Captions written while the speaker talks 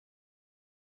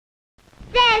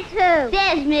Says who?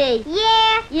 Says me.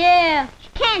 Yeah? Yeah. She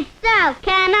can't sew.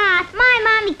 Cannot.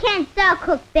 My mommy can't sew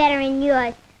cook better than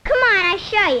yours. Come on, I'll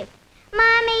show you.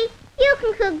 Mommy, you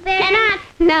can cook better. Cannot.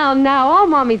 Now, all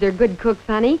mommies are good cooks,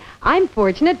 honey. I'm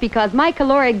fortunate because my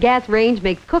Caloric gas range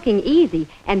makes cooking easy,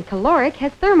 and Caloric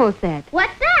has thermoset.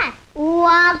 What's that? Oh,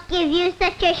 I'll give you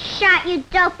such a shot, you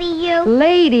dopey you.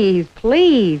 Ladies,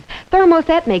 please.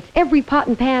 Thermoset makes every pot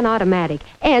and pan automatic,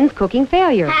 ends cooking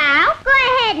failure. How? Go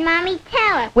ahead, Mommy,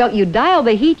 tell her. Well, you dial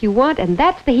the heat you want, and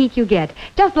that's the heat you get,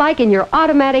 just like in your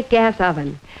automatic gas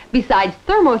oven. Besides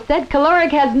thermoset,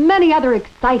 Caloric has many other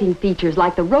exciting features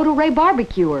like the Roto-Ray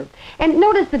barbecuer. And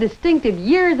notice the distinctive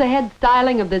years-ahead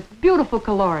styling of this beautiful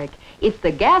Caloric. It's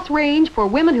the gas range for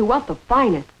women who want the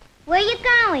finest. Where you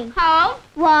going? Home.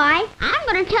 Why? I'm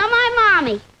going to tell my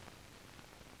mommy.